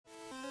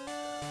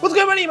What's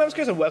good, my name is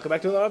Chris, and welcome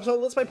back to another episode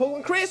of Let's Play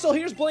Pokemon Crystal.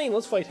 Here's Blaine,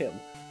 let's fight him.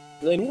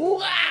 Blaine,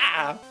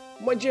 wah!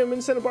 My gym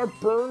and Cinnabar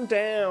burned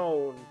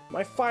down.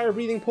 My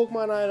fire-breathing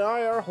Pokemon and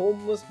I are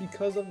homeless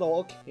because of the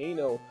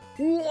volcano.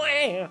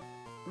 Wah!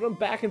 But I'm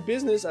back in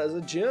business as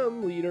a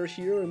gym leader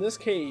here in this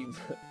cave.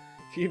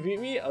 If you beat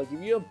me, I'll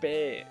give you a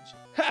badge.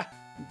 Ha!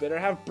 You better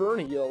have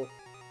Burn Heal.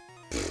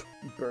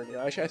 Burn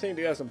Heal. Actually, I think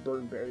they got some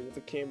Burn Berries if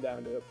it came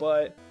down to it,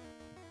 but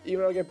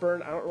even though I get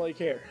burned, I don't really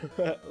care.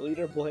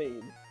 Leader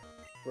Blaine.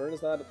 Burn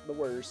is not the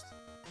worst.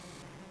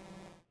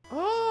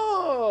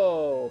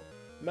 Oh!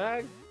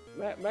 Mag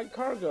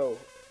Cargo.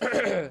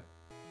 So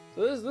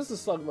this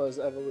is Slugma's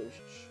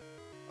evolution.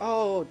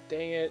 Oh,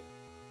 dang it.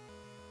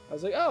 I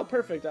was like, oh,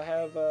 perfect. I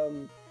have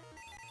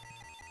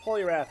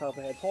Poliwrath up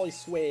ahead.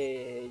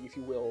 Polysway, if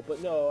you will.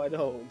 But no, I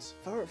don't.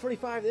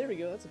 45, there we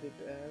go. That's a big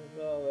bad.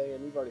 Oh,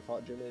 and we've already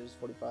fought Gym Leaders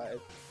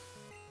 45.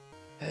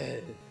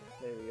 There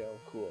we go.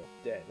 Cool.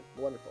 Dead.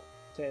 Wonderful.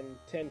 10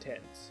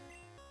 tens.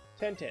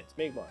 10 tens.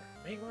 Magmar.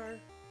 Magmar?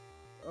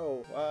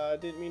 Oh,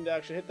 didn't mean to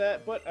actually hit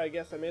that, but I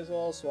guess I may as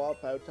well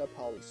swap out to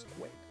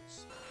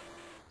Polysquares.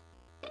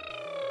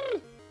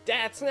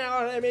 That's now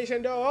an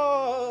animation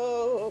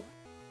dog!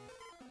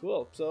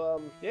 Cool.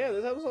 So, yeah,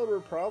 this episode we're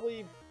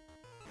probably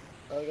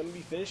gonna be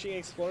finishing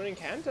exploring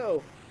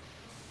Kanto.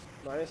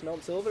 Minus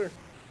Mount Silver.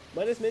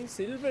 Minus Mint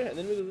Silver, and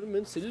then we'll go to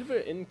Mint Silver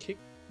and kick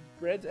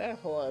Red's ass.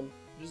 Hold on.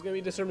 Just gonna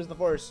be Disturbance of the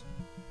Force.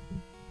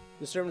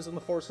 Disturbance of the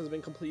Force has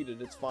been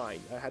completed. It's fine.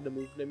 I had to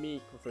move the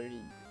meek for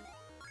any.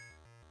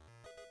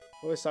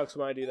 Always sucks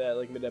when I do that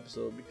like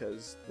mid-episode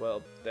because,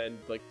 well, then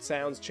like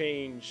sounds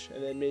change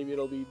and then maybe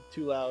it'll be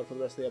too loud for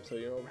the rest of the episode.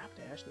 You know,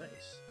 Rapidash,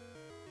 nice.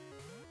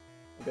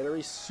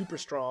 Battery super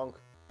strong.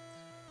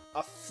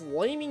 A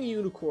flaming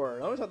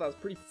unicorn. I always thought that was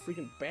pretty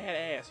freaking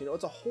badass. You know,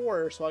 it's a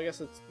horror, so I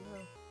guess it's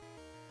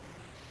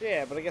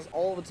yeah, but I guess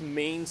all of its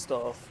main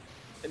stuff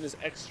and this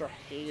extra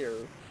hair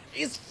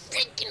is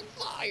freaking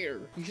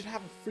fire! You should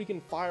have a freaking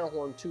fire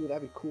horn too,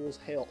 that'd be cool as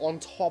hell, on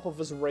top of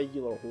his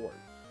regular horn.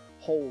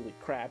 Holy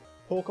crap.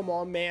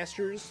 Pokemon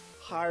Masters,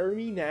 hire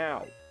me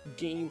now.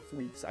 Game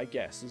Freaks, I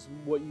guess, is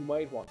what you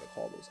might want to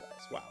call those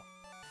guys. Wow.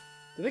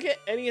 Did they get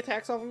any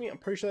attacks off of me? I'm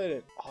pretty sure they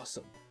didn't.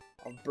 Awesome.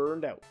 I'm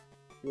burned out.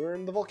 You're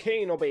in the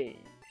volcano bench.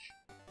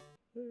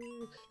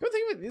 Good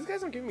thing about it, these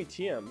guys aren't giving me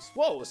TMs.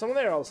 Whoa, there's someone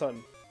there all of a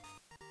sudden.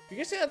 You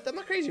guys see that? I'm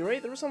not crazy, right?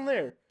 There was someone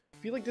there.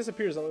 If he like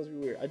disappears, that must be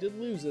weird. I did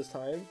lose this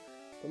time.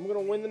 I'm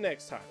gonna win the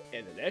next time,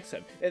 and the next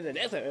time, and the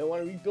next time. I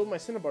want to rebuild my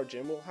Cinnabar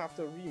gym. We'll have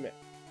to rematch.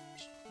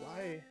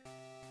 Why?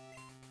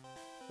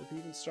 It'll be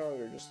even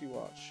stronger. Just you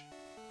watch.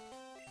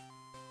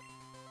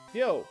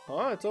 Yo,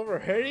 huh? It's over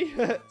already?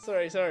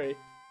 sorry.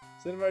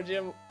 Cinnabar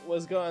gym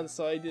was gone,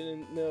 so I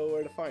didn't know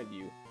where to find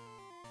you.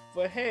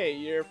 But hey,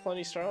 you're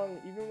plenty strong,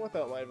 even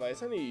without my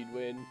advice. I knew you'd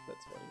win.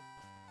 That's funny.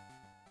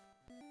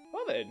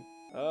 Well then,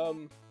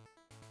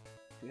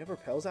 do you have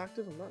repels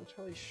active? I'm not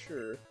entirely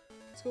sure.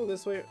 Let's go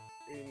this way.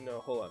 No,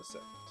 hold on a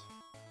second.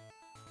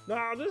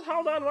 No, just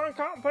hold on one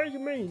contemplate a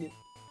minute.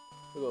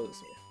 We'll go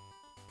this way.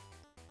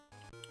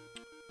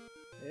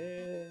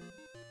 And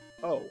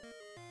oh,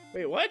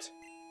 wait, what?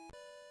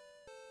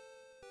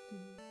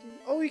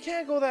 Oh, you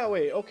can't go that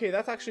way. Okay,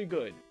 that's actually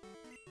good.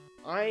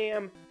 I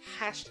am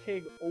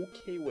hashtag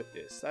okay with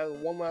this. That's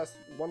one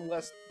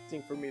less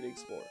thing for me to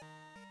explore.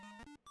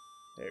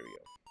 There we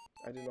go.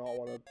 I do not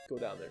want to go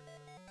down there.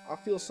 I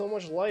feel so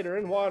much lighter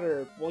in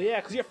water. Well, yeah,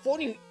 because you're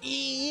floating, you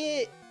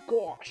idiot!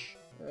 Gosh.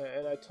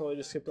 And I totally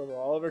just skipped over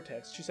all of her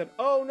text. She said,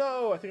 oh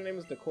no, I think her name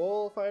is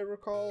Nicole, if I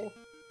recall.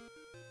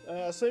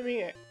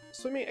 Swimming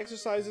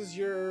exercises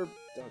your...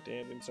 Oh,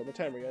 damn, didn't start my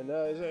timer again.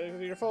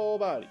 Your full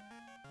body.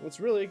 What's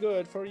really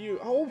good for you...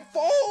 Oh,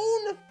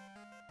 phone!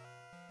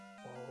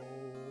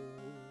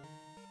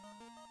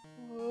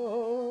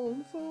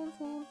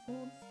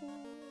 Phone.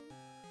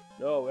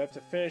 No, we have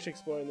to finish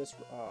exploring this...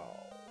 Oh.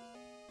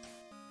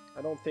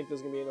 I don't think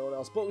there's gonna be anyone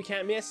else, but we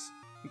can't miss.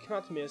 We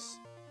cannot miss.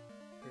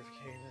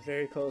 We're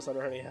very close on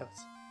running out.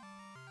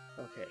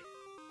 Okay,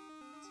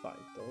 it's fine.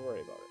 Don't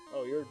worry about it.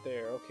 Oh, you're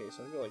there. Okay,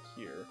 so I go like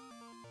here.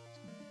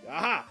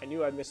 Aha! I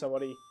knew I'd miss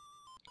somebody.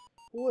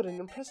 What an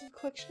impressive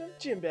collection of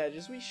gym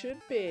badges. We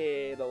should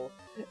battle,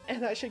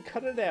 and I should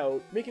cut it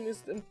out, making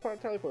this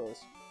entirely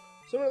pointless.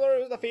 Summer Lord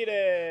was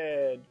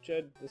defeated.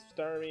 Jed, the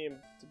Starmie, and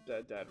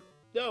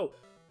no.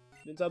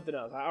 Then something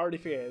else. I already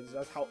figured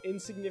that's how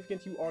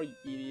insignificant you are, you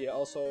idiot.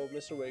 Also,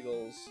 Mr.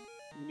 Wiggles,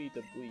 you need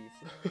to leave.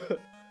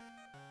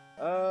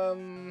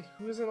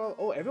 Who isn't all?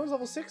 Oh, everyone's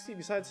level 60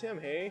 besides him.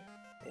 Hey.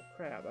 Oh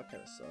crap, that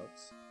kind of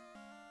sucks.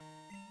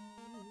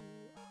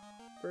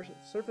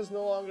 Surf is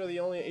no longer the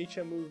only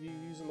HM move you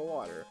use in the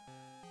water.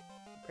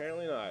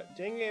 Apparently not.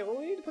 Dang it. Well,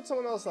 we need to put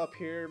someone else up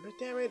here. But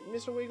damn it,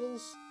 Mr.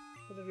 Wiggles.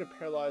 What did you get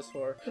paralyzed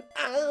for?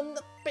 I'm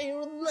not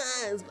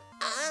paralyzed, but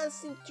I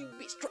seem to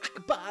be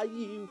struck by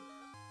you.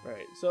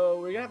 Right, so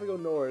we're gonna have to go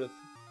north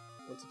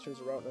once it turns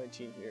to Route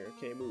 19 here.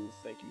 Okay, move.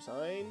 Thank you,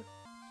 sign.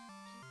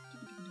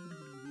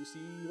 You see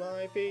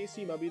my face,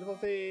 see my beautiful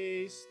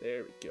face.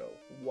 There we go.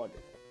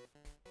 Wonderful.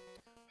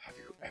 Have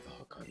you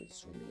ever gone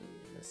swimming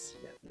in the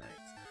sea at night?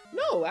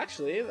 No,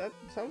 actually, that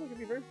sounds like it'd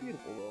be very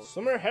beautiful, though.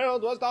 Summer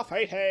Herald was the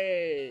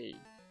fighting!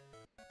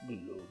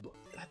 Glub.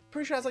 I'm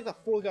pretty sure that's like the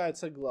fourth guy that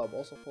said glub.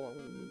 Also, hold on,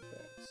 let me move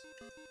that.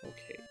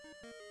 Okay.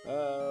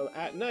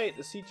 At night,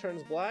 the sea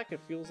turns black. It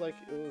feels like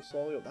it was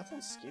slowly. That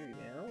sounds scary,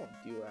 man. I don't want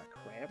to deal with that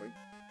crap. Are you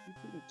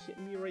freaking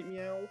kidding me right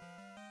meow?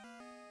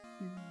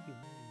 20.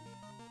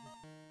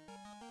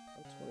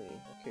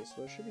 Okay, so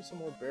there should be some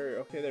more barrier.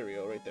 Okay, there we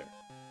go, right there.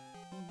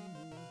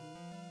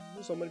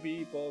 There's so many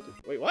people.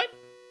 Wait, what?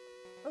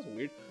 That was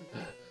weird.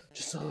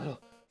 Just a little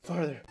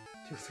farther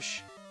to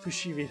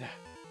Fushibida.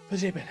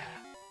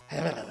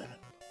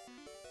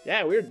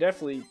 Yeah, we're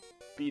definitely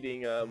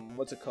beating,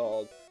 what's it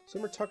called?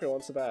 Swimmer Tucker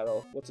wants to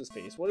battle. What's his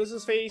face? What is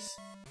his face?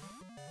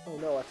 Oh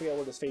no, I forget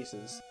what his face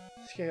is.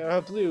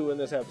 Blue in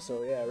this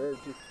episode, yeah. We're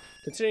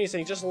considering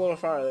saying just a little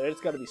farther,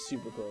 it's gotta be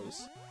super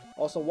close.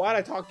 Also, why'd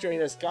I talk during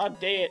this? God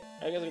dang it!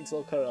 I guess I can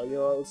still cut it out. You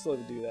know what? Let's still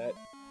do that.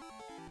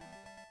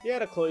 He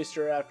had a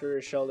cloister after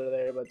his shelter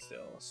there, but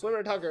still.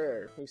 Swimmer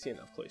Tucker! We've seen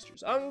enough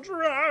cloisters. I'm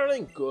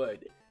drowning!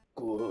 Good.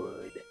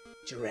 Good.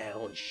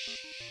 Drown.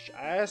 Shh.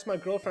 I asked my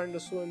girlfriend to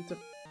swim to...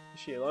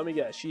 Let me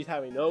guess. She's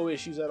having no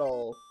issues at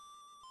all.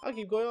 I'll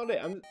keep going all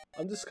day. I'm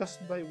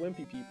disgusted by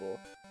wimpy people.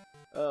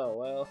 Oh,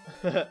 well.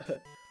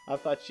 I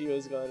thought she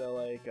was gonna,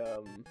 like,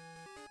 Oh,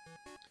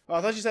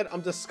 I thought she said,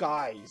 I'm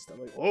disguised. I'm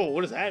like, oh,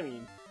 what does that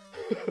mean?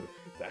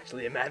 It's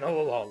actually a man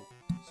all along.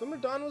 Swimmer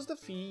Dawn was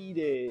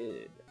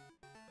defeated.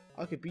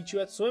 I could beat you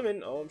at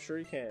swimming. Oh, I'm sure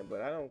you can,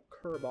 but I don't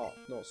curb off.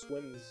 No,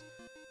 swims.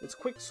 It's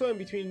quick swim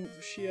between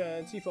Shia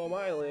and Seafoam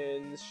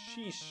Islands.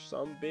 Sheesh,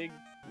 some big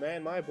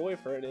man my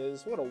boyfriend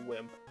is. What a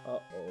wimp.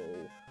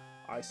 Uh-oh.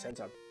 I sense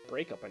a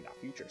breakup in the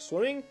future.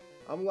 Swimming?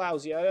 I'm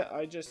lousy at it.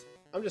 I'm just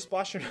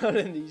splashing around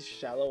in these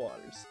shallow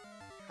waters.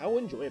 How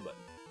enjoyable.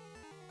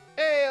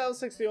 Hey, I was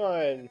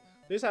 61.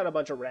 They just had a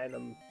bunch of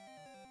random...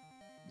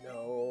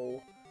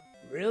 No.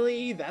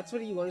 Really? That's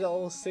what he learned at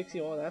level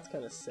 61? That's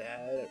kind of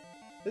sad.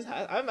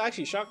 I'm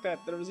actually shocked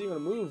that there was even a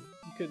move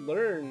you could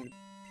learn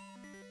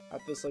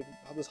at this, like,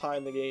 high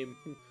in the game.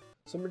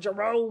 Swimmer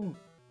Jerome!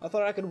 I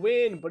thought I could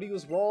win, but he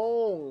was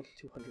wrong.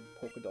 200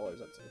 polka dollars,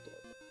 that's so dope.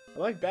 I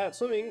like bad at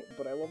swimming,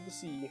 but I love the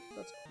sea.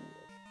 That's cool.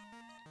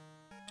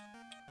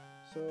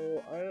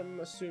 So, I'm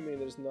assuming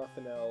there's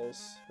nothing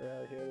else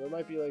around here. There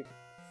might be, like,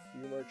 a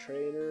few more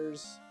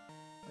trainers.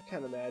 I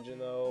can't imagine,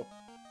 though.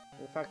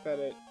 The fact that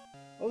it...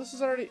 Oh, this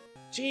is already...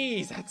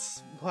 Jeez,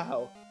 that's...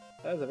 Wow.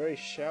 That is a very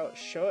show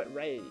it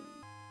right.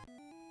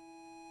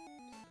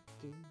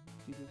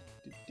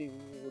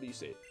 What do you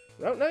say?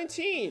 Route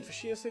 19!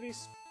 Fushia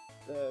City's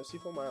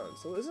Seafoam Island.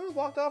 So isn't this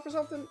blocked off or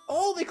something?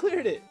 Oh, they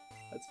cleared it!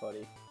 That's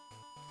funny.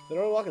 The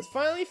road walk is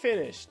finally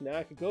finished. Now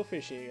I can go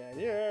fishing again.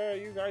 Yeah,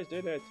 you guys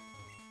did it.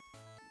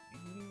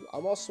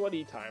 I'm all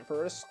sweaty. Time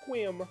for a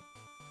swim.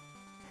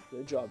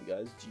 Good job, you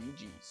guys.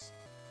 GG's.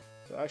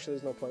 So actually,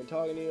 there's no point in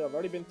talking to you. I've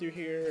already been through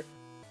here.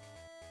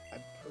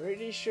 I'm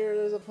pretty sure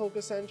there's a Poke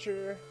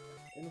Center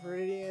in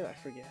Viridian. I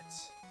forget.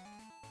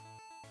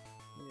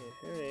 Yeah,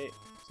 alright.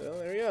 So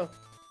there we go.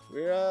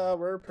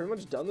 We're pretty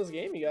much done this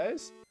game, you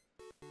guys.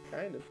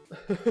 Kind of.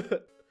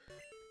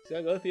 So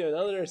I'll go through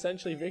another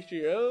essentially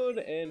victory road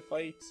and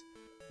fight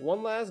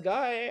one last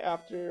guy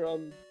after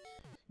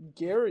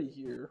Gary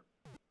here.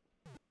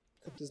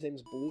 Except his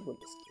name's Blue in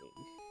this game.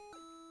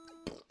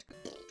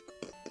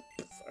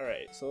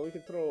 Alright, so we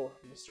can throw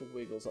Mr.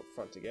 Wiggles up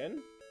front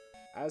again.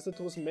 As it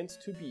was meant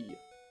to be.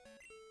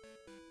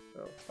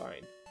 Oh,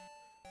 fine.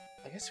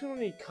 I guess we don't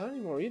need cut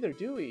anymore either,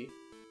 do we?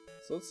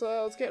 So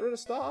let's get rid of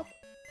stop.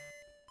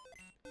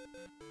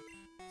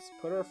 Let's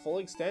put our full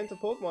extent of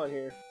Pokemon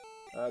here.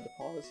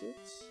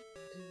 Deposits.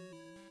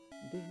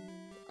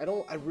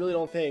 I really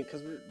don't think,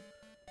 because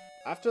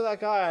after that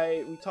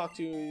guy we talked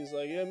to, he's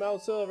like, yeah,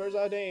 Mount Silver's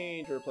a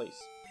danger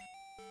place.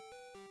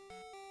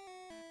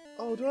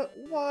 Oh,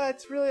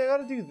 what? Really? I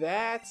gotta do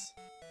that?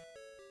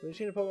 When you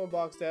change a Pokemon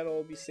box,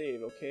 that'll be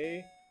saved,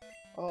 okay?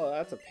 Oh,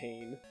 that's a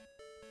pain.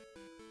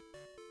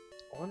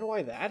 I wonder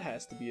why that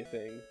has to be a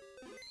thing.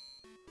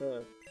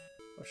 Huh.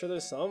 I'm sure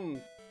there's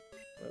some...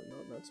 No,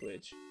 not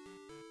Switch.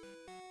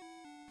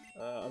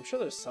 I'm sure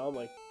there's some,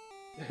 like...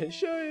 I'm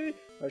sure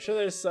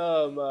there's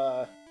some,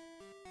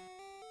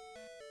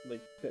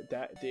 like,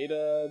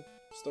 data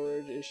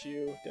storage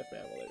issue. Def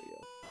Mammal, there we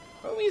go.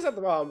 Well, he's at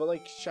the bottom, but,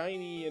 like,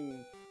 Shiny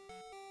and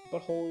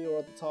Buttholio are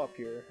at the top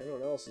here.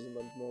 Everyone else is in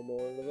the normal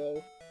order,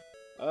 though.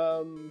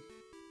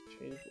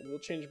 We'll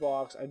change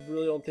box. I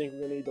really don't think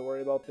we're gonna need to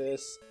worry about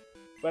this.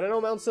 But I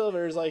know Mount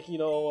Silver is, like, you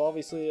know,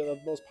 obviously the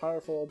most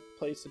powerful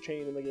place to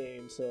train in the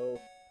game, so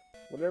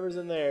whatever's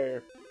in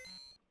there,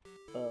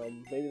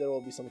 maybe there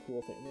will be some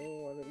cool thing.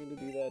 No, I didn't mean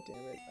to do that,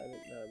 damn it. I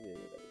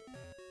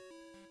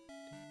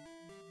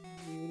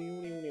didn't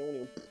mean to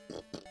do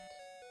that.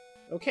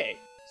 Okay,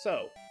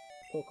 so,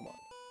 Pokemon.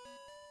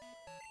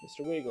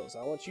 Mr. Wiggles,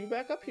 I want you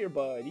back up here,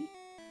 buddy.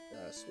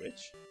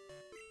 Switch.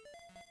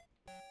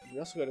 We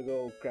also gotta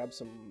go grab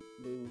some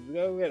moves. We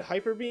gotta get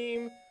Hyper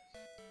Beam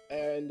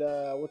and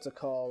what's it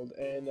called?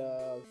 And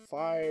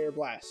Fire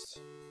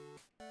Blast.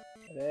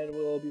 And then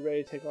we'll be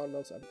ready to take on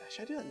Mount Silver.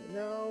 Should I do that?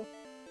 No.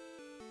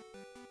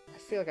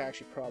 feel like I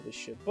actually probably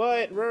should.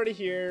 But we're already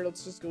here.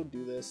 Let's just go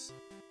do this.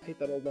 I hate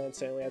that old man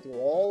saying we have to go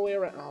all the way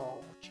around. Oh,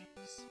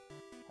 jeez.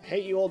 I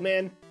hate you, old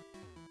man.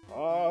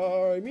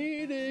 I'm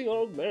eating,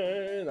 old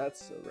man.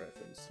 That's a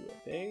reference to a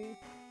thing.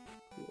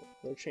 Cool.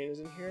 No trainers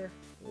in here.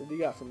 What do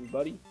you got for me,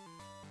 buddy?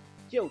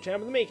 Yo,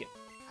 champ of the making.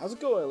 How's it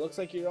going? Looks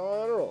like you're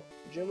on a roll.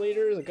 The gym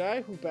leader is a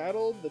guy who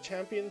battled the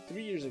champion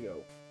 3 years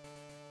ago.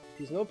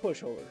 He's no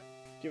pushover.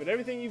 Give it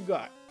everything you've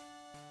got.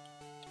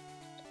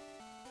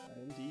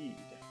 Indeed.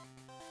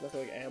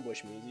 Nothing like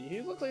ambush me.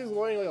 He looks like he's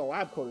wearing like a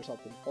lab coat or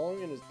something,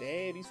 following in his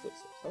daddy's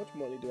footsteps. How much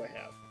money do I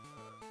have?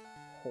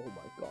 Oh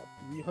my god,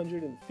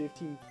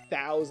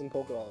 315,000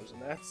 Poké Dollars,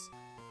 and that's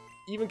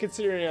even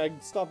considering I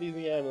stopped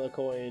using the Amulet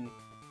coin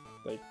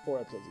like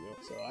 4 episodes ago.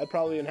 So I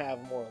probably even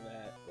have more than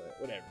that, but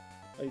whatever.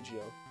 Hey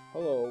Geo.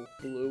 Hello,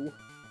 Blue.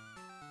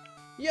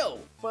 Yo,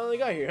 finally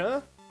got here,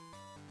 huh?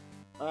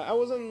 I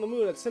was in the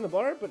mood at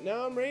Cinnabar, but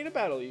now I'm ready to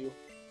battle you.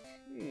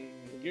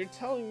 You're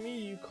telling me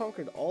you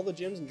conquered all the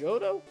gyms in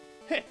Johto?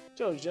 Heh,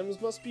 Johto's gyms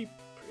must be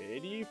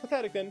pretty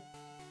pathetic then.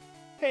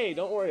 Hey,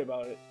 don't worry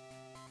about it.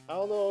 I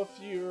don't know if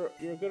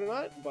you're good or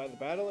not by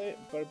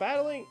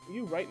battling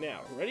you right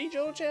now. Ready,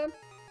 Johto-chan?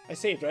 I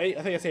saved, right?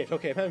 I think I saved.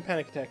 Okay, I'm having a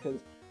panic attack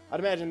because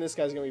I'd imagine this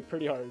guy's gonna be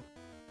pretty hard.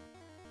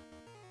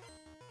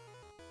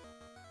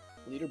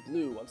 Leader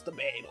Blue wants to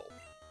battle.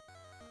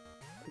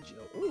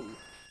 Ooh.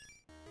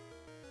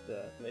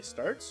 The nice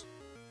starts.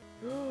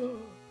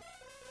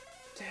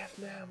 Death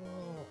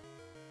Mammal.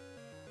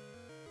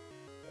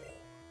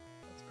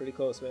 That's pretty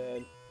close,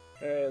 man.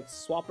 Alright, let's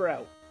swap her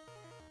out.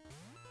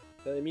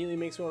 That immediately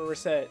makes me want to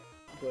reset,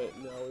 but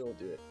no, we won't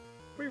do it.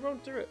 We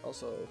won't do it.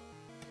 Also,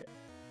 okay.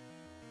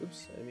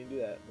 Oops, I didn't mean to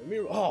do that. Let me.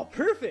 Oh,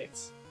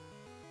 perfect!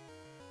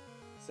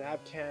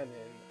 Zap Cannon.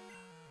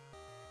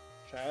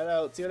 Try it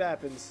out, see what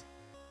happens.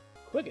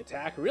 Quick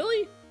attack,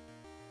 really?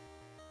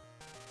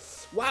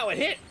 Wow, it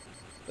hit!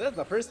 That's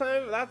the first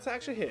time that's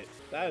actually hit.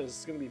 That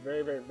is going to be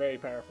very, very, very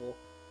powerful.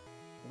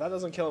 If that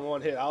doesn't kill him in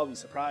one hit, I'll be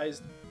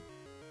surprised.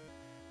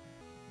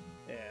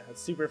 Yeah,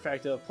 that's super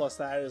effective. Plus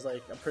that is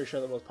like, I'm pretty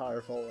sure the most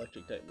powerful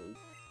electric type move.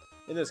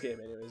 In this game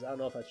anyways. I don't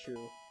know if that's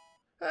true.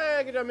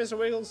 Hey, good job, Mr.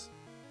 Wiggles.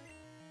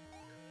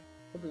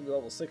 Hoping to be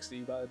level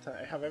 60 by the time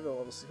I have everyone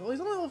level 60. Oh,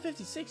 he's only level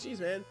 56. Jeez,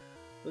 man.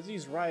 Let's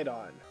use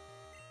Rhydon.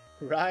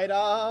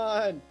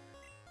 Rhydon!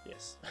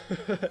 Yes.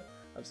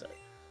 I'm sorry.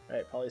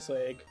 Alright,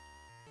 Polyswag.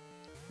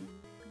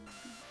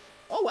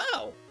 Oh,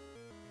 wow!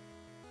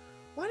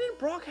 Why didn't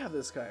Brock have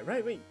this guy?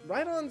 Right, wait.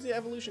 Rhydon's the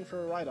evolution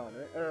for Rhydon,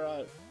 right?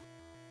 Or,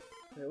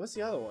 wait, what's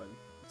the other one?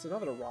 It's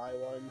another Rye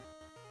one.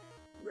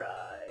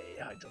 Rye.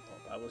 Hydro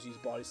Pump. I almost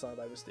used Body Slam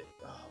by mistake.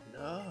 Oh,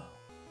 no.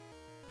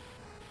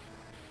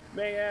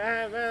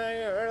 Mega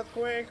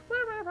Earthquake.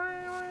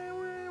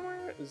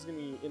 This is gonna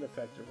be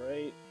ineffective,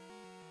 right?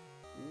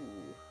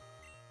 Ooh.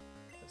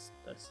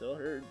 That still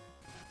hurt.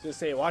 I was gonna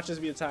say, watch this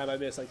be the time I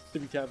miss like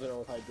 3 times in a row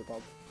with Hydro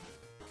Pump.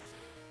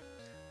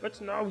 But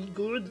now we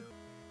good.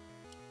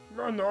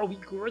 No, we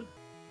good.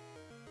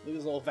 Look at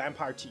his little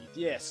vampire teeth.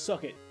 Yeah,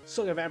 suck it.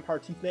 Suck it, vampire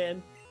teeth,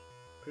 man.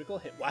 Critical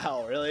hit.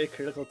 Wow, really?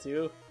 Critical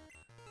too?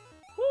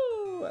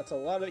 Woo! That's a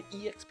lot of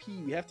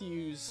EXP. We have to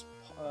use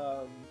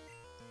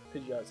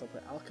Pidgeot at some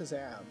point.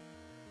 Alakazam.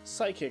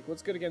 Psychic.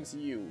 What's good against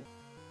you?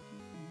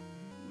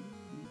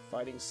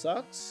 Fighting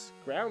sucks.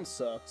 Ground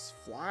sucks.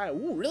 Fly.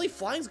 Ooh, really?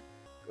 Flying's...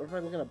 Or am I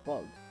looking at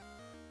bug?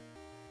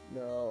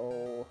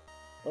 No.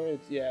 Oh,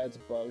 yeah, it's a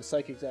bug.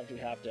 Psychic's actually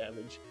half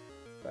damage.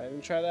 If I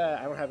didn't try that,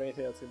 I don't have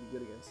anything that's gonna be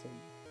good against him.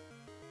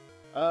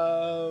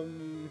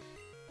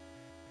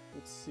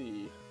 Let's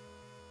see.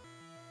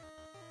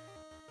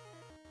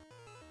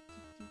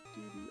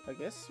 I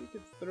guess we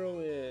could throw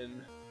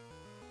in...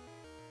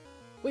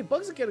 Wait,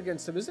 Bug's good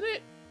against him, isn't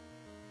it?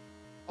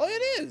 Oh,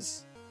 it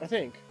is! I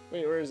think.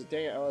 Wait, where is it?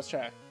 Dang it, I lost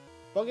track.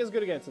 Bug is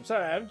good against him.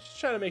 Sorry, I'm just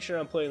trying to make sure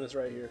I'm playing this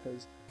right here,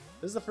 because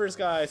this is the first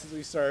guy since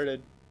we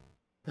started.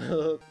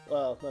 Well,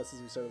 not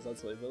since we started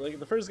Sunslave, but like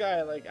the first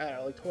guy, like, I don't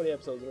know, like 20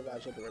 episodes of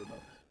actually worried about.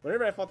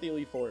 Whenever I fought the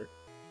Elite Four.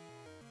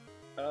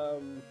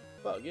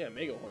 Bug, yeah,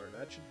 Mega Horn.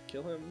 That should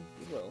kill him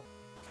as well.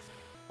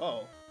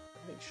 Oh,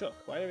 everything shook.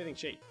 Why did everything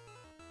shake?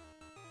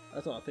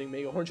 That's not a thing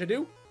Mega Horn should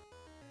do.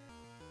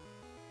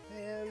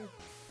 Man,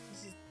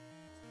 this is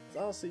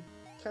honestly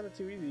kind of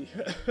too easy.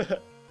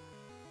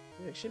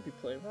 Maybe I shouldn't be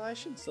playing. Well, I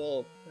should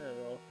still, I don't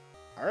know.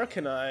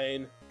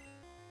 Arcanine.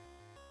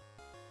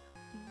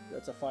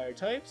 That's a fire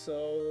type,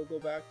 so we'll go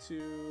back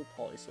to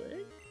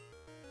Polyswag.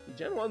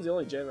 Gen 1's the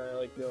only gen I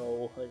like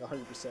know like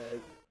 100%.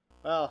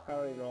 Well, I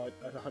don't even know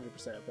like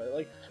 100%, but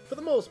like for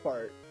the most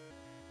part,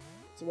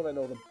 it's the one I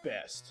know the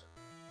best.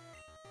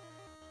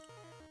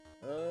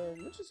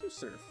 Let's just use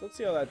Surf. Let's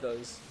see how that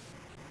does.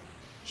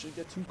 Shouldn't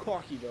get too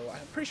cocky though.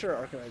 I'm pretty sure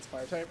Arcanine's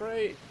fire type,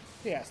 right?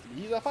 He has to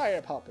be. He's a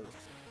fire popper.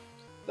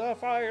 The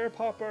fire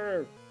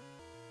popper.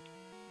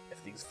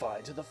 Everything's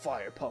fine till the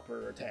fire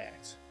popper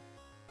attacked.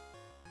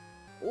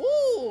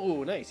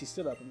 Ooh, nice. He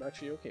stood up. I'm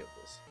actually okay with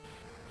this.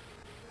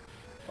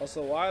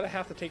 Also, why'd I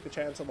have to take the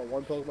chance on the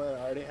one Pokemon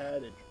I already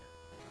had? It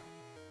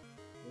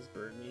does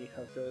burn me.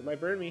 I feel it might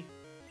burn me.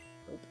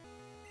 Nope.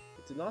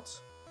 It did not.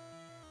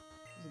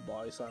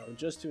 body slam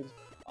just to...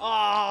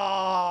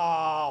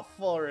 Ah,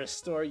 full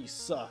restore, you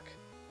suck.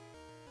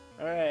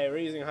 Alright, we're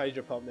using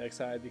Hydro Pump next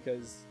time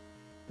because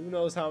who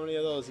knows how many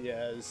of those he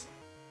has.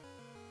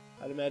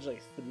 I'd imagine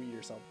like 3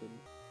 or something.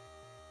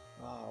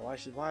 Oh, why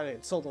did I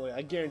insult him?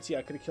 I guarantee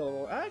I could have killed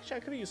him. Actually, I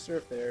could have used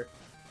Surf there.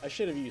 I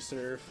should have used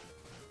Surf.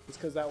 It's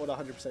because that would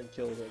 100%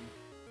 killed him.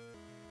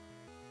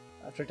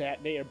 After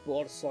that, they are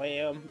Blood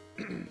Slam.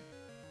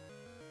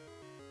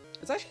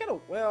 It's actually kind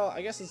of, well,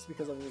 I guess it's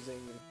because I'm using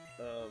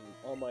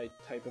all my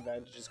type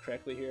advantages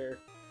correctly here.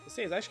 Let's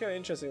say it's actually kind of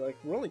interesting. Like,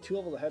 we're only 2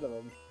 levels ahead of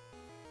him.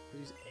 We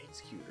use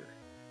Executor.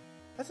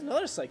 That's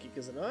another Psychic,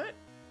 is it not?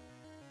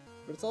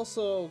 But it's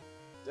also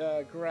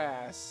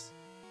Grass.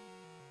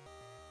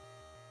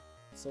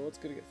 So what's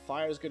good against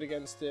Fire's good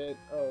against it.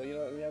 Oh, you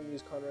know what? We haven't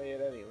used Conrad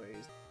yet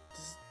anyways.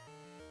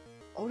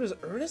 Oh, does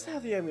Ernest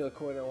have the Amulet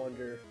Coin, I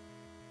wonder?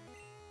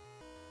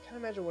 Can't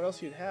imagine what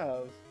else you'd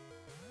have.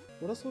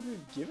 What else would we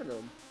have given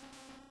him?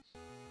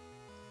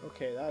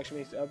 Okay, that actually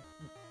makes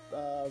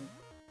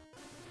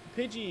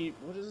Pidgey,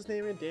 what is his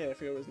name again? Damn, I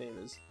forget what his name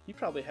is. He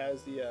probably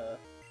has the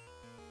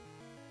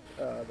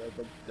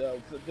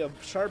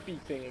Sharpie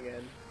thing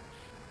again.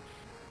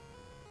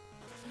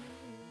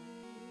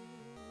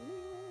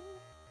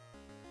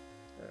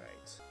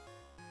 Alright.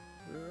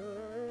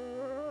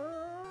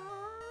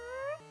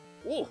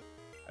 Whoa!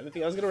 I didn't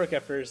think I was gonna work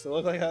at first. It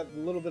looked like a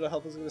little bit of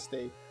health was gonna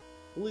stay.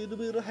 A little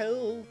bit of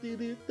health,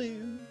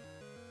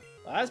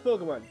 Last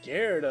Pokemon,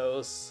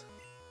 Gyarados.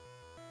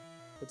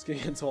 Let's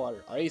get into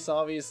water. Ice,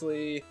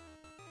 obviously.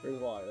 Where's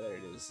water? There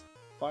it is.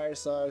 Fire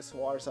sucks,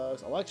 water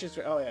sucks, electric.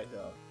 Oh yeah,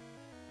 no.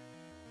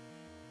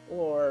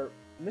 Or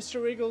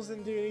Mr. Wiggles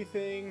didn't do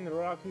anything.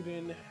 Naraku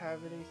didn't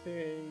have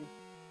anything.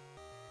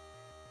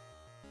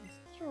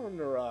 Throw in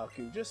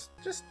Naraku, just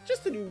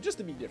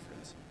to be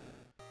different.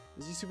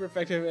 Is he super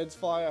effective against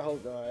fire? I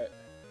hope not.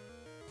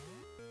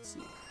 Let's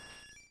see.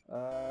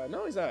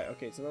 No, he's not.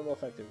 Okay, it's a normal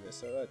effectiveness,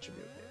 so that should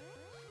be okay.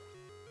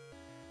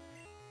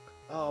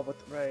 Oh, but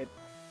right,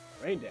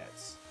 Rain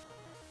Dance.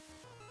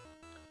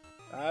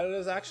 It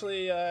is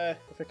actually,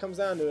 if it comes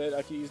down to it,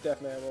 I could use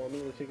Deathman and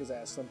immediately kick his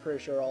ass. So I'm pretty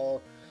sure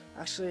I'll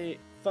actually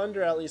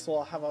Thunder at least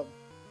will have a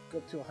go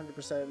up to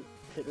 100%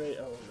 hit rate.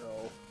 Oh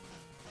no!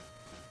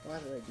 Why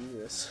did I do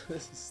this?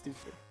 This is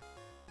stupid.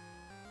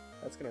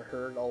 That's gonna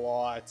hurt a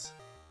lot.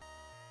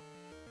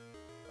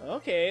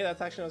 Okay,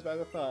 that's actually not as bad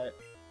as I thought.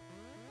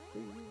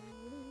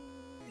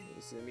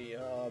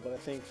 But I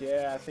think,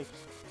 yeah, I think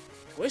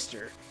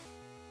Twister.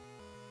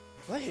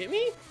 Will that hit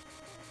me?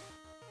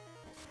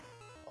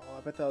 Oh,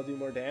 I bet that'll do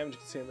more damage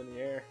because him in the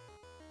air.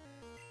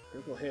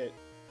 Critical hit.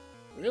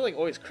 Maybe like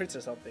always crits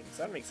or something,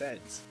 so that makes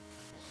sense.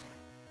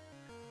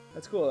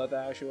 That's cool that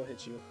that actually will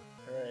hit you.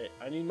 Alright,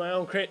 I need my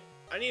own crit.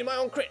 I need my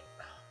own crit.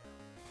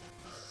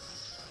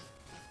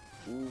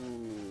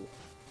 Ooh.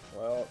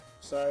 Well,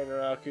 sorry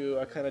Naraku,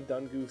 I kinda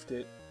done goofed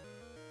it.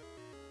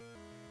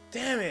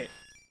 Damn it!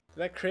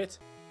 Did that crit?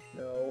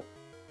 No.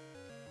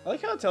 I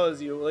like how it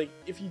tells you, like,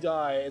 if you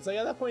die, it's like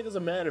at that point it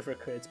doesn't matter for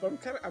crits, but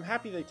I'm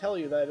happy they tell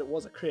you that it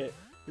was a crit,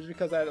 just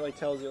because that like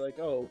tells you like,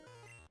 oh,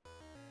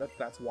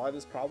 that's why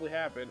this probably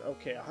happened.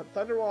 Okay,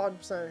 Thunder will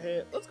 100%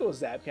 hit. Let's go with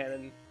Zap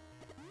Cannon.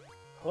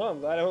 Oh, I'm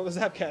glad I went with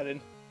Zap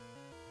Cannon.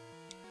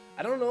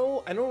 I don't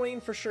know. I know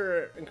Rain for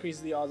sure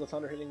increases the odds of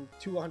Thunder hitting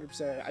to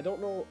 100%. I don't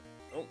know.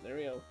 Oh, there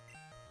we go.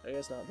 I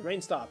guess not. The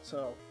rain stopped,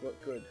 so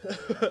good.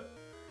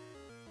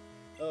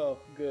 Oh,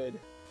 good.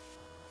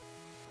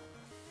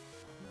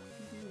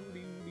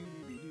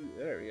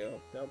 There we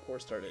go. Downpour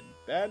started.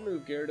 Bad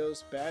move,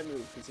 Gyarados. Bad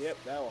move. Because, yep,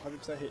 now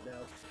 100% hit now.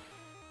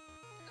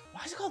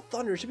 Why is it called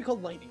Thunder? It should be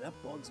called Lightning. That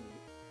bugs me.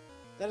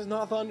 That is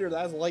not Thunder.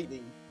 That is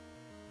Lightning.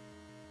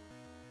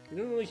 You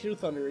don't really hear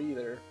Thunder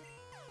either.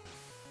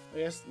 I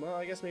guess, well,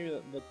 I guess maybe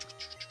I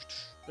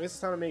guess the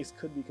sound it makes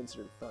could be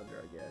considered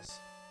Thunder, I guess.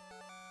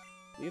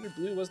 Leader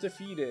Blue was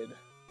defeated.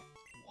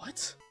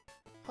 What?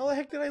 How the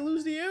heck did I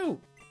lose to you?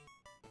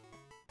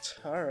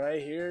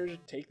 Alright, here,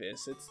 take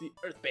this. It's the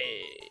Earth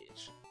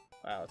Badge.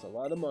 Wow, it's a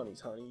lot of money,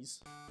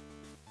 honeys.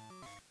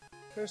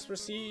 First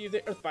receive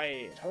the Earth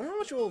Badge. I wonder how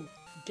much we'll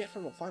get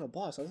from a final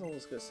boss. I was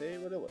almost gonna say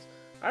what it was.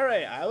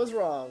 Alright, I was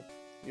wrong.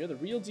 You're the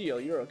real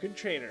deal. You're a good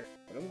trainer.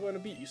 But I'm going to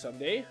beat you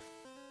someday.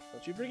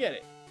 Don't you forget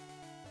it.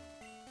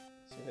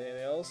 See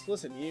anything else?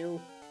 Listen, you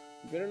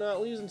better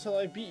not lose until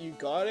I beat you.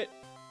 Got it?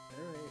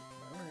 Alright,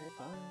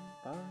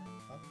 fine.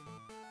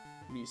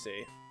 What do you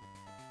say?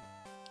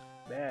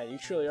 Man, you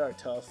truly are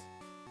tough.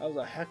 That was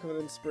a heck of an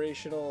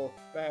inspirational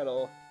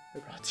battle.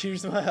 It brought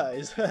tears to my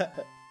eyes.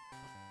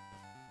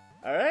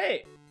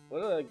 Alright!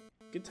 What a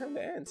good time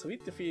to end. So we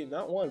defeated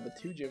not one, but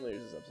 2 gym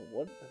leaders this episode.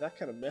 What? That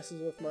kind of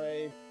messes with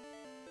my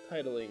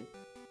titling.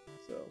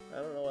 So, I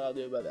don't know what I'll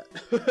do about that.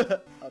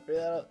 I'll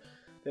figure that out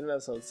in an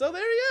episode. So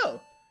there you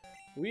go!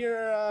 We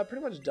are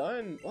pretty much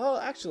done. Well,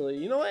 actually,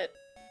 you know what?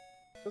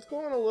 Let's go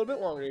on a little bit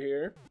longer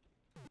here.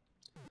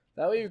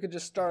 That way we could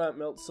just start out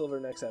Melt Silver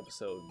next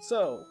episode.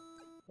 So,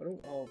 we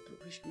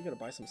gotta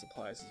buy some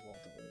supplies as well,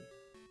 don't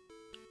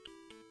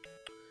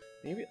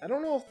we? Maybe, I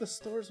don't know if the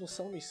stores will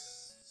sell me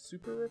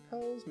super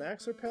repels?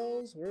 Max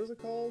repels? What is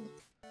it called?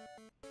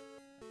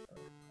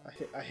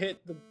 I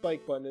hit the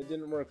bike button. It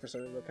didn't work for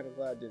some reason. I'm kind of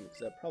glad it didn't, because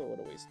that probably would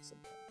have wasted some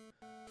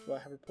time. Do I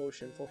have a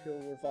potion? Full heal,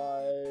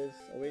 revive,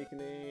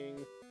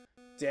 awakening.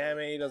 Damn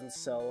it, he doesn't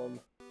sell them.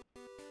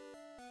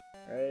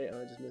 Alright,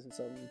 am I just missing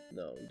something?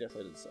 No, he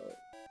definitely didn't sell it.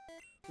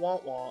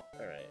 Womp womp.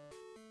 Alright.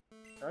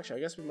 Actually,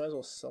 I guess we might as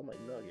well sell my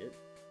nugget.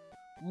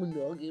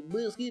 Nugget,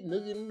 biscuit,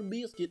 nugget, and a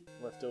biscuit.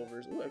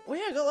 Leftovers. Ooh, oh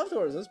yeah, I got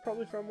leftovers. That's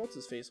probably from what's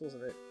his face,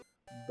 wasn't it?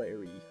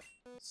 Berry.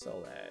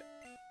 Sell that.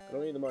 I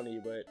don't need the money,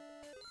 but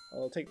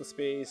I'll take the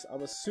space.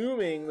 I'm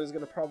assuming there's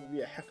gonna probably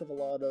be a heck of a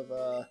lot of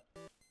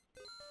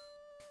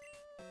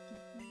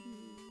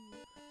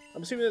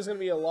I'm assuming there's gonna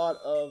be a lot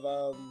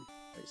of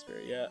Ice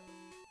Spirit, yeah.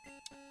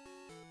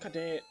 God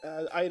dang it,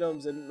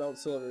 items in Mount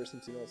Silver,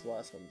 since you know it's the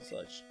last one and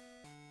such.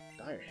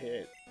 Dire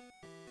hit.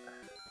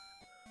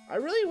 I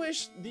really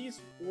wish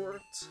these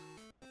worked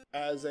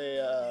as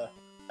a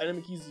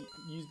item keys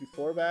used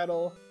before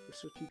battle.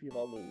 Restore PP of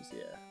all moves.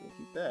 Yeah, we'll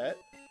keep that.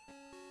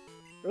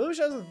 I really wish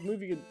I was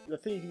a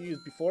thing you could use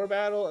before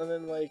battle, and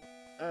then like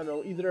I don't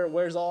know, either it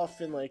wears off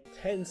in like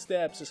 10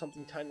 steps or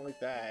something kind of like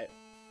that,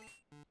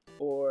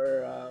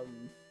 or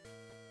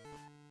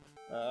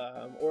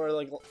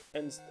like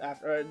ends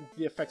after, or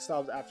the effect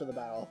stops after the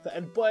battle.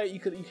 But you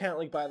can't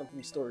like buy them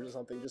from stores or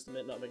something just to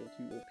not make them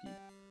too OP.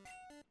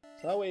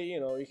 So that way, you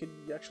know, you could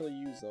actually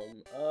use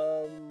them.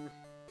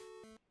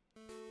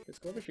 Let's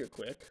go over here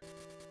quick.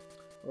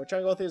 We're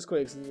trying to go through this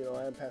quick since, you know,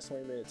 I am past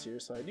 20 minutes here,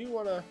 so I do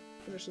want to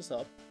finish this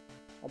up.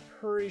 I'm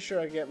pretty sure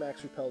I can get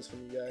max repels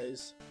from you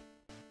guys.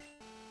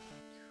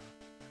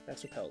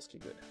 Max repels, okay,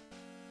 good.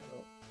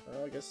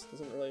 Well, I guess it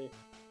doesn't really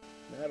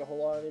matter a whole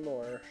lot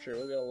anymore. Sure,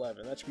 we'll get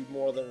 11. That should be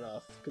more than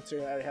enough,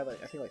 considering I already have,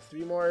 like, I think, like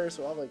 3 more,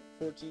 so I'll have, like,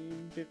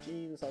 14,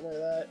 15, something like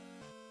that.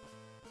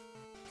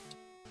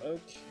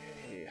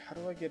 Okay, how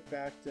do I get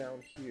back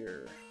down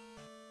here?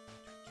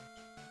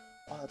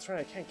 Oh, that's right,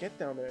 I can't get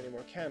down there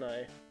anymore, can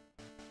I?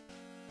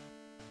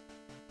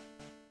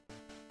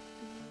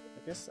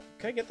 I guess,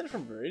 can I get there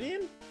from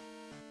Viridian?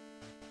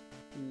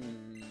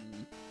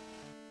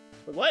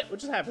 Wait, what? What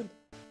just happened?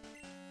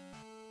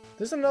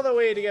 There's another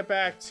way to get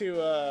back to,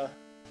 oh,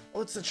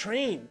 it's the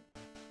train!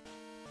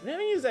 I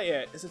haven't used that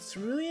yet. Is it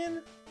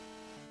Cerulean?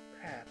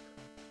 Crap.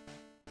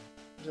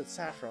 Or is it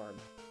Saffron?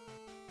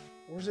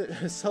 Or is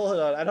it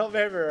Celadon? I don't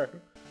remember.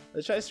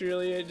 Let's try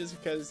Cerulean just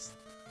because,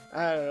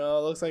 I don't know,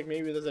 it looks like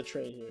maybe there's a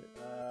train here.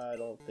 I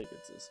don't think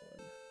it's this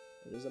one.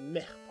 There's a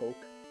mech poke.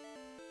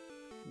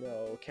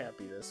 No, it can't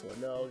be this one.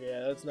 No,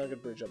 yeah, that's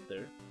Nugget Bridge up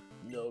there.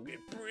 Nugget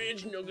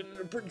Bridge,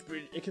 Nugget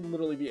Bridge. It can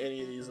literally be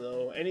any of these,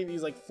 though. Any of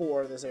these, like,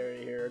 4 in this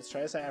area here. Let's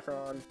try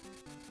Saffron.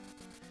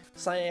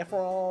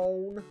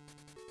 Saffron!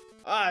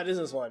 Ah, it is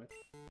this one.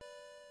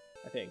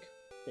 I think.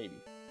 Maybe.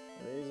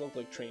 I mean, these look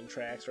like train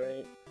tracks,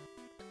 right?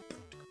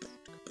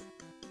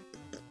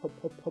 Hop,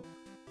 hop, hop.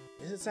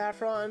 Is it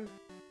Saffron?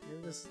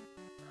 Maybe this...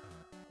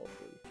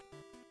 hopefully.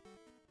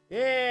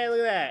 Yeah, look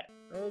at that!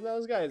 Oh,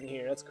 those guys in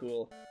here. That's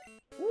cool.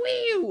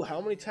 Whew! How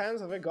many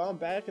times have I gone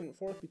back and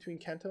forth between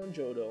Kanto and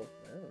Johto?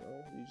 I don't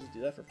know. You just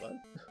do that for fun.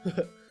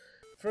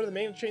 Before the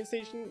main train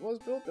station was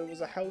built, there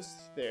was a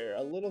house there.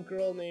 A little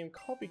girl named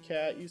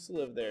Copycat used to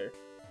live there.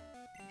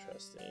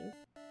 Interesting.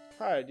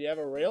 Hi, do you have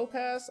a rail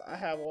pass? I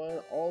have one.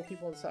 All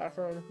people in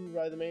Saffron who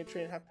ride the main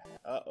train have...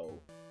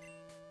 Uh-oh.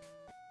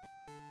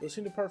 We'll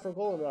soon depart for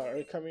Goldenrod. Are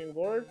you coming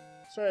aboard?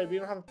 Sorry, we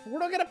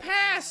don't get a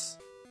pass!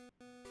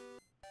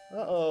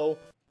 Uh-oh.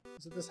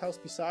 Is it this house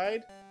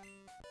beside?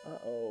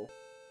 Uh-oh.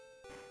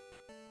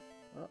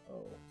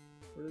 Uh-oh.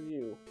 What are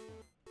you?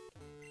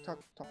 Talk,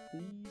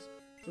 please.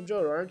 From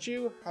Johto, aren't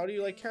you? How do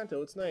you like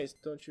Kanto? It's nice,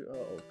 don't you?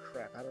 Uh-oh,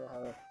 crap. I don't know how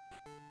to...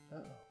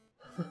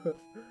 Uh-oh.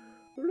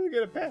 Where do I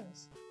get a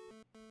pass?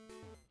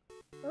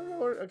 I don't know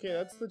where... Okay,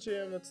 that's the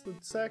gym. That's the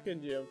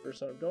second gym for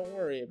some. Don't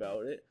worry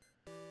about it.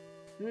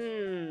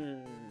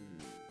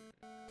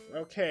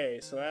 Okay,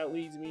 so that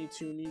leads me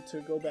to need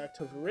to go back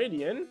to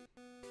Viridian.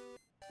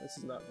 This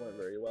is not going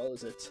very well,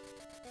 is it?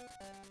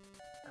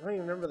 I don't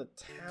even remember the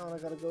town I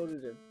gotta go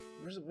to.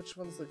 Which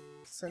one's the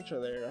center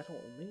there? I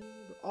don't remember.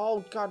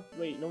 Oh god,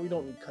 wait, no, we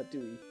don't need cut, do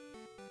we?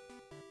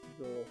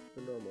 We go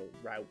the normal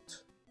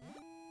route.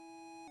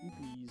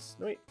 Oopies.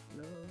 No, wait,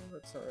 no,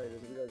 that's not right,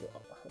 is it? We gotta go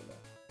up. Oh no.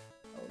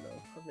 Oh no,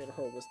 I've made a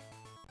horrible mistake.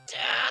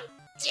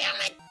 Damn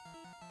it!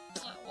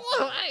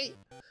 Why?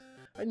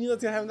 I knew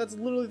that's gonna happen. That's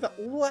literally the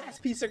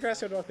last piece of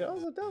grass I walked there. I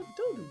was like, don't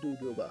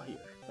do about here.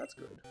 That's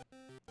good.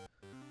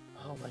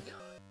 Oh my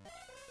god.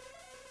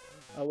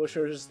 I wish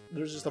there's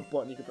just a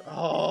button you could press.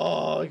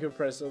 Oh, you could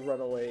press to run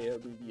away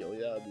immediately.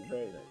 That would be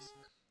very nice.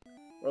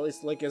 Or at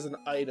least, like, as an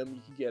item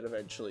you could get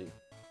eventually.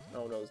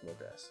 Oh no, there's no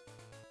grass.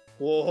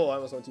 Whoa, I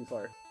almost went too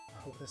far.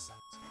 Oh, this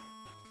sucks.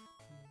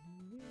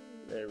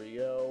 There we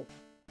go.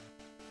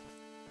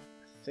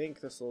 I think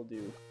this will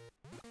do.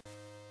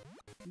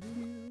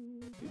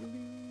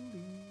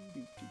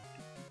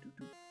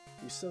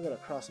 We still gotta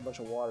cross a bunch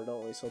of water,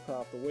 don't we? So we'll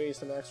probably have to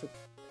waste an extra...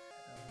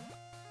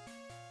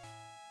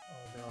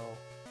 Oh no.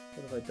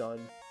 What have I done?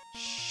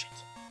 Shit.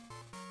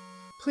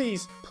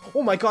 Please.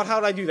 Oh my god, how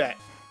did I do that?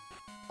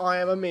 I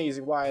am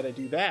amazing. Why did I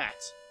do that?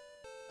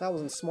 That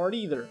wasn't smart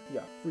either.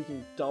 Yeah,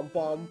 freaking dumb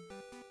bomb.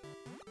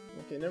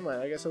 Okay, never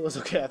mind. I guess it was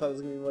okay. I thought there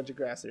was going to be a bunch of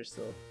grass there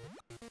still.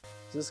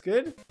 Is this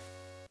good?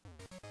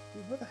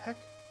 Dude, where the heck?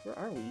 Where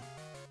are we?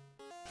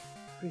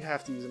 We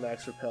have to use a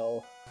max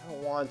repel. I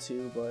don't want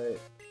to, but...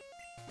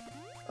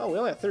 Oh, we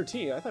only have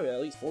 13. I thought we had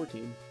at least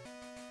 14.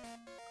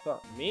 I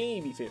thought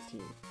maybe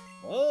 15.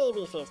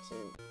 Maybe 15.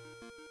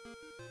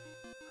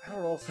 I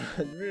don't know if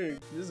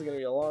this is going to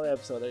be a long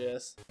episode, I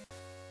guess.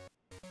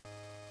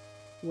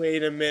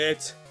 Wait a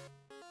minute.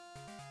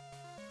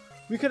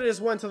 We could have just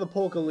went to the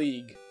Polka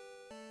League.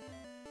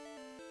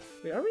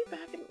 Wait, are we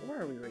back in...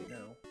 Where are we right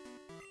now?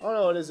 Oh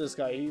no, it is this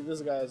guy.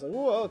 This guy is like,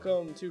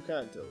 welcome to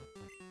Kanto.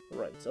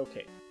 Right,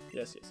 okay.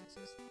 Yes.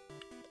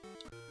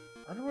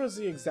 I don't know what is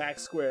the exact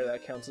square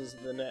that counts as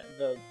the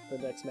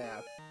next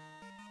map.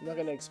 I'm not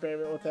gonna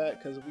experiment with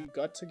that because we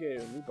got to go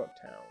New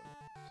Bucktown.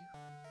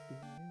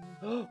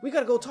 We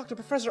gotta go talk to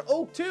Professor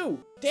Oak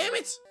too! Damn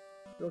it!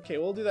 Okay,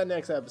 we'll do that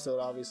next episode,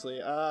 obviously.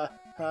 Sorry,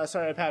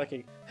 I'm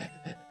panicking.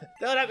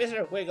 No, not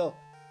Mr. Wiggle.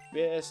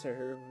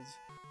 Mr.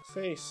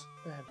 Face.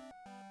 Man.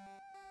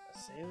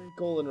 Sailing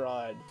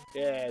Goldenrod.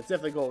 Yeah, it's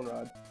definitely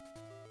Goldenrod.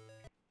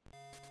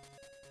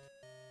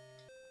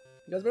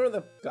 You guys remember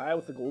the guy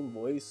with the golden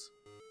voice?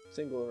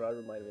 Saying Goldenrod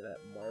reminded me of that.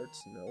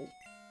 Mart's? Nope.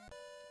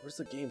 Where's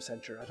the game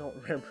center? I don't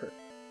remember.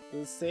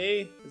 Does it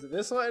say? Is it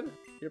this one?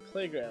 Your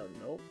playground?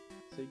 Nope.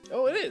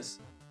 Oh, it is!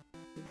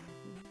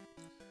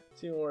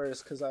 It's even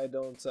worse because I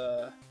don't,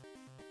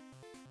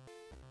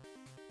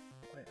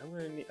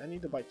 Wait, I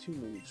need to buy 2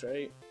 moves,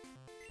 right?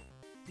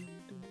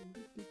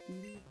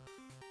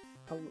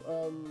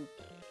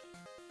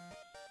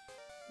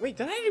 Wait,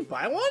 did I already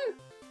buy one?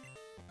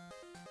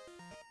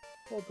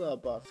 Hold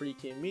up,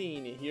 freaking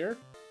meanie here.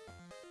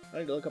 I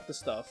need to look up the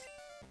stuff.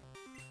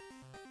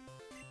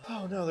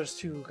 Oh no, there's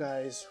 2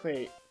 guys.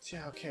 Wait,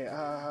 yeah, okay,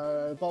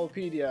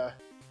 Ballpedia.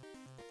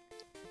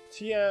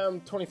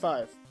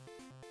 TM25.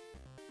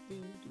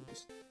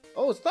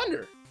 Oh, it's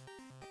Thunder!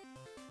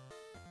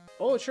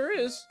 Oh, it sure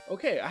is.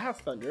 Okay, I have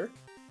Thunder.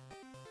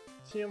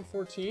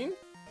 TM14.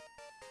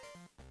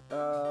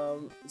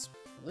 It's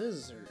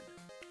Blizzard.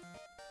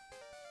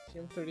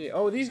 TM38.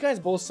 Oh, these guys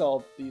both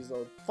sell these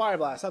though. Fire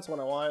Blast, that's what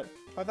I want.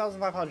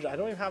 5,500. I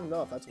don't even have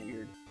enough. That's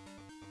weird.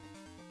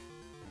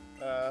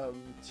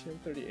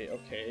 TM38.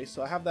 Okay,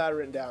 so I have that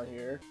written down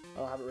here. I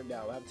don't have it written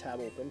down. I have a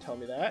tab open. Tell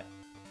me that.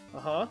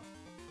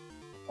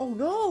 Oh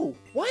no!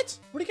 What?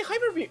 Where'd he get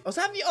Hyper Beam? Was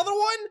that the other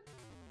one?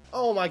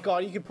 Oh my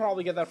god, you could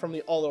probably get that from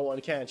the other one,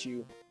 can't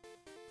you?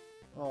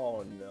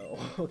 Oh no.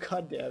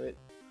 God damn it.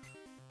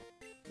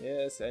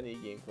 Yes, any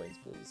game points,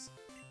 please.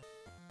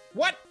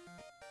 What?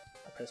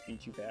 I pressed B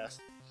too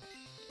fast.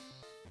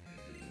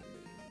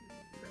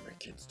 Remember,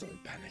 kids,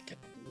 don't panic. It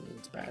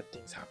means bad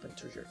things happen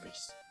to your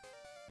face.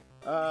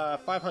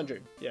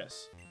 500.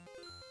 Yes.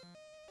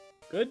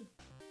 Good?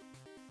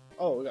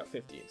 Oh, we got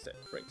 50 instead.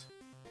 Great.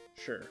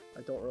 Sure.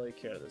 I don't really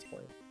care at this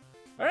point.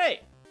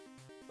 Alright!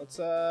 Let's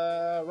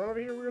run over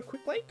here real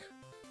quick, like.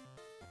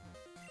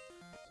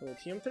 So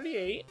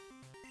TM38.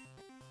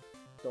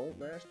 Don't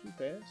mash too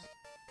fast.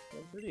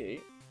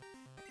 TM38.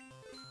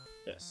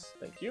 Yes,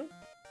 thank you.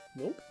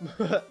 Nope.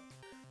 Didn't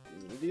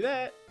need to do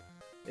that.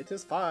 It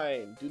is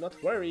fine. Do not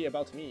worry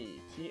about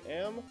me.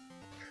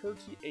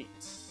 TM38.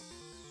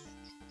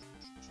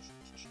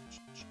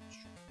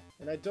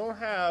 And I don't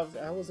have.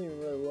 I wasn't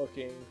even really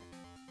looking.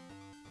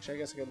 Actually, I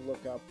guess I could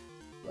look up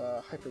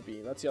Hyper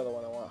Beam. That's the other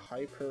one I want.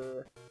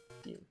 Hyper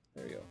Beam.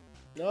 There we go.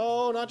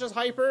 No, not just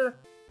Hyper.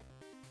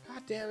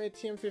 God damn it,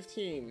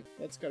 TM15.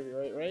 That's gotta be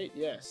right, right?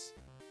 Yes.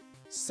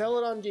 Sell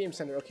it on Game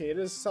Center. Okay, it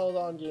is sell it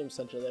on Game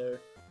Center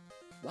there.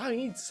 Wow, you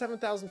need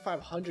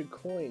 7,500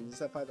 coins. Is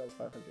that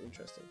 5,500?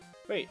 Interesting.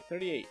 Wait,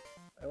 38.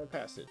 I went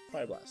past it.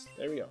 Fire Blast.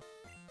 There we go.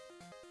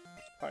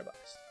 Fire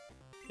Blast.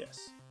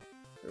 Yes.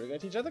 We're gonna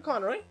teach other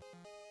Conroy.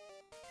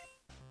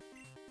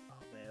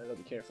 Oh man, I gotta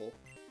be careful.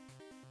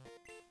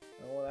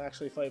 I don't want to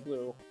actually fight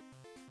blue.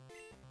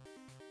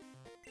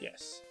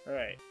 Yes.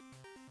 Alright.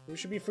 We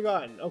should be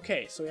forgotten.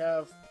 Okay, so we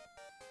have...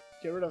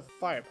 Get rid of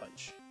Fire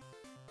Punch.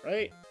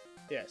 Right?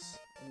 Yes.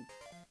 I'm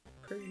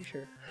pretty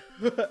sure.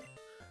 There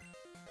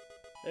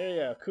you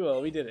go.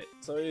 Cool, we did it.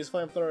 So we use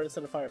Flamethrower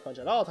instead of Fire Punch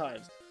at all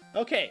times.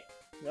 Okay.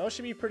 Now it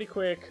should be pretty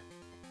quick.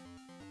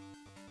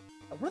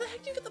 Where the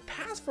heck do you get the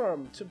pass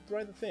from to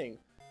ride the thing?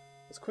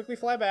 Let's quickly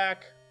fly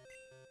back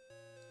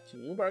to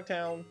New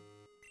Barktown.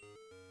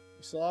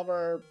 We still have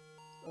our...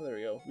 Oh, there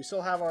we go. We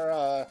still have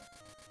our,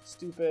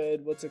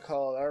 stupid... What's it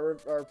called?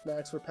 Our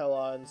max repel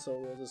on, so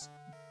we'll just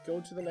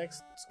go to the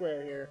next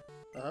square here.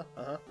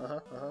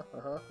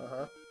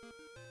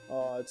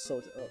 Oh, it's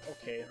so...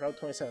 okay, Route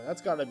 27.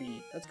 That's gotta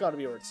be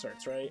where it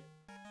starts, right?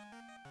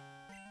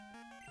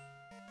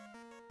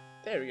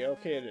 There we go.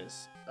 Okay, it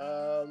is.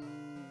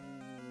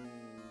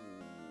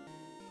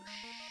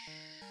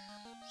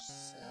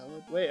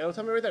 Salad... Wait, it'll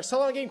tell me right there.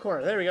 Sell on Game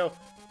Corner. There we go.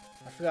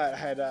 I forgot I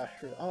had,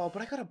 oh,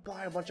 but I gotta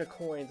buy a bunch of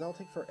coins. That'll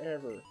take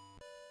forever.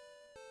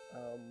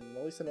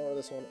 At least I know where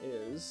this one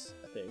is,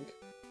 I think.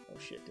 Oh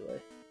shit, do I?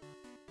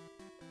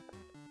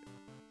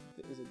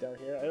 Is it down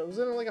here? I was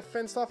in like a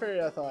fenced off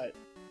area, I thought.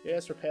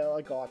 Yes, repel,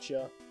 I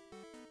gotcha.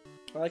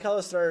 I like how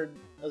this started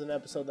as an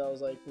episode that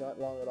was like not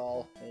long at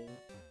all. And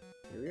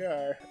here we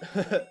are.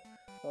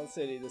 Cloud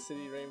City, the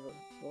city rainbow.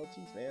 Oh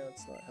jeez, man,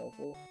 that's not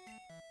helpful.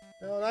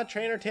 No, not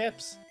trainer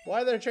tips. Why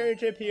is there a trainer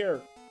tip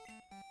here?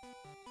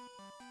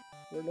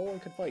 Where no one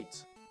can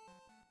fight.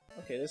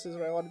 Okay, this is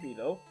where I want to be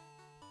though.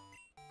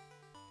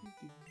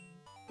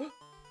 Okay,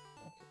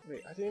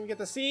 wait, I didn't even get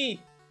to see.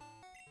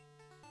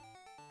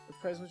 Which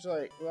price would you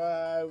like?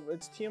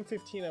 It's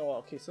TM15 I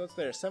want. Okay, so it's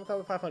there.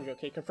 7,500.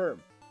 Okay,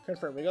 confirm.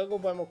 Confirm. We gotta go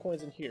buy more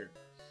coins in here.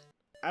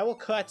 I will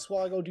cut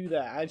while I go do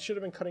that. I should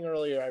have been cutting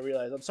earlier, I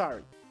realized. I'm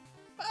sorry.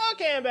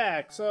 Okay, I'm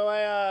back. So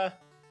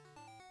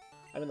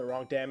I'm in the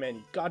wrong damn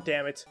menu. God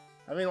damn it.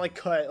 I mean, like,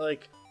 cut,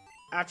 like,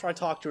 after I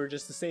talked to her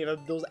just to save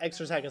those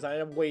extra seconds. I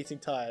am wasting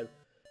time.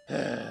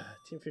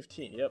 Team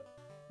 15, yep.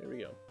 There we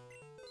go.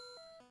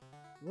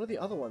 What are the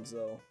other ones,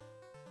 though?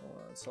 Hold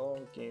on.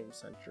 Solo Game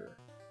Center.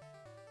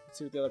 Let's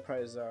see what the other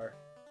prizes are.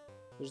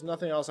 There's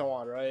nothing else I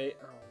want, right?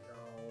 Oh,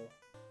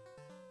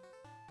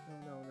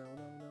 no. No.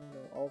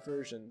 All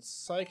versions.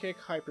 Psychic,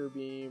 Hyper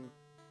Beam,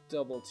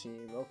 Double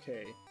Team.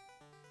 Okay.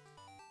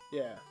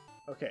 Yeah.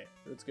 Okay.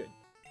 That's good.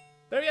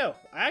 There we go.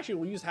 I actually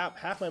will use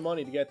half my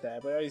money to get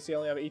that, but I see I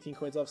only have 18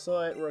 coins left, so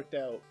it worked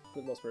out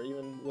for the most part,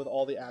 even with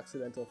all the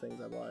accidental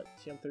things I bought.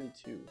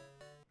 TM32.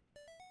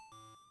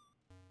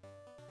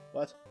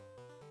 What?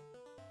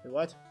 Wait,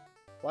 what?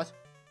 What?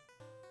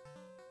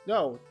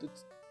 No,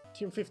 it's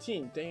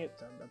TM15. Dang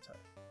it. I'm sorry.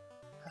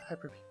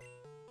 Hyper Beam.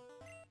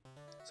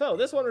 So,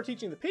 this one we're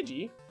teaching the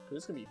Pidgey, because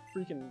it's going to be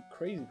freaking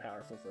crazy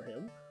powerful for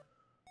him.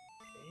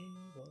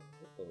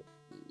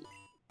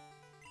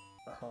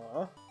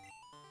 Uh-huh.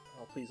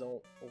 Oh, please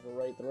don't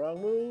overwrite the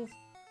wrong move.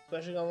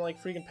 Especially I'm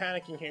like freaking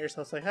panicking here,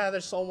 so it's like,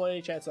 there's so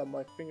many chances I'm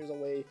like fingers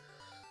away.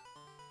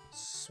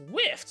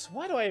 Swift?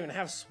 Why do I even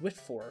have Swift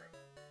for?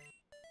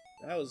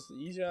 That was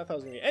easier than I thought it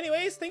was going to be.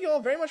 Anyways, thank you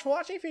all very much for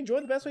watching. If you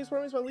enjoyed, the best way to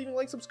support me is by leaving a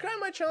like, subscribe to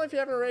my channel if you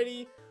haven't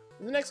already.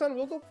 In the next one,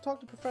 we'll go talk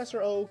to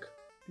Professor Oak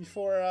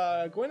before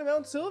going to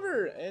Mount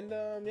Silver. And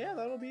yeah,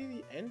 that'll be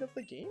the end of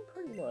the game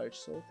pretty much.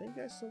 So thank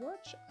you guys so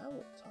much. I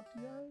will talk to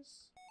you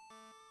guys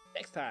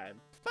next time.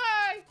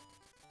 Bye!